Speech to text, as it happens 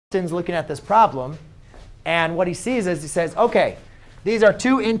Austin's looking at this problem, and what he sees is he says, OK, these are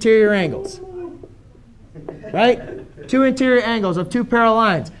two interior angles, right? Two interior angles of two parallel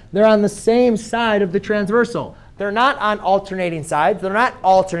lines. They're on the same side of the transversal. They're not on alternating sides. They're not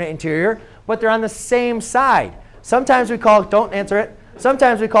alternate interior, but they're on the same side. Sometimes we call, don't answer it,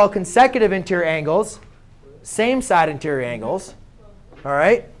 sometimes we call consecutive interior angles same side interior angles. All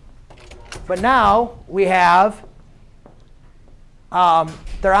right? But now we have,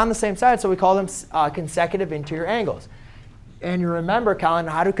 they're on the same side, so we call them consecutive interior angles. And you remember, Colin,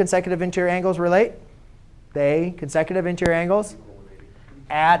 how do consecutive interior angles relate? Consecutive interior angles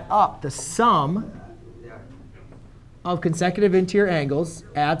add up. The sum of consecutive interior angles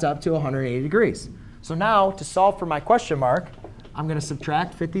adds up to 180 degrees. So now, to solve for my question mark, I'm going to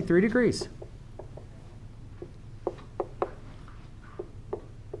subtract 53 degrees.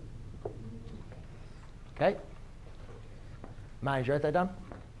 OK? Matt, did you write that down?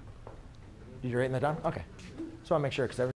 Did you write that down? OK. Just want to make sure, because